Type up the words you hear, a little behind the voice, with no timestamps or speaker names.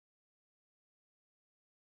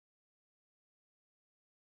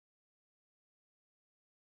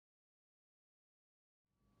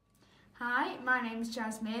Hi, my name's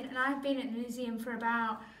Jasmin and I've been at the museum for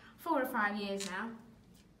about 4 or 5 years now.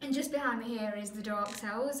 And just behind me here is the dark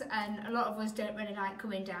cells, and a lot of us don't really like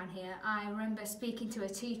coming down here. I remember speaking to a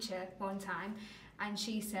teacher one time and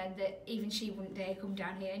she said that even she wouldn't dare come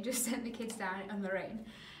down here and just sent the kids down on their own.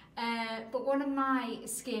 But one of my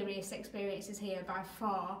scariest experiences here by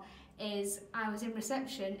far is I was in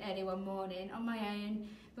reception early one morning on my own.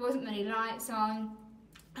 There wasn't many lights on,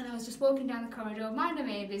 and I was just walking down the corridor, minding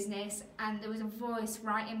my own business, and there was a voice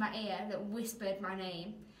right in my ear that whispered my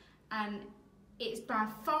name. And it's by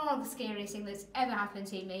far the scariest thing that's ever happened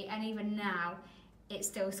to me, and even now it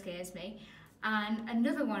still scares me. And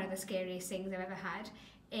another one of the scariest things I've ever had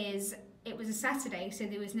is, it was a Saturday, so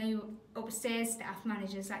there was no upstairs staff,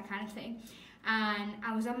 managers, that kind of thing. And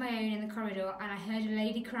I was on my own in the corridor and I heard a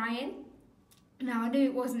lady crying. Now I knew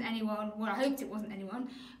it wasn't anyone, well I hoped it wasn't anyone,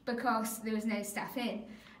 because there was no staff in.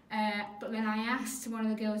 But then I asked one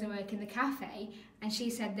of the girls who work in the cafe and she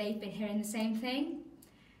said they've been hearing the same thing.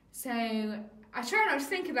 So I try not to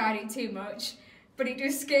think about it too much, but it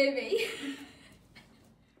does scare me.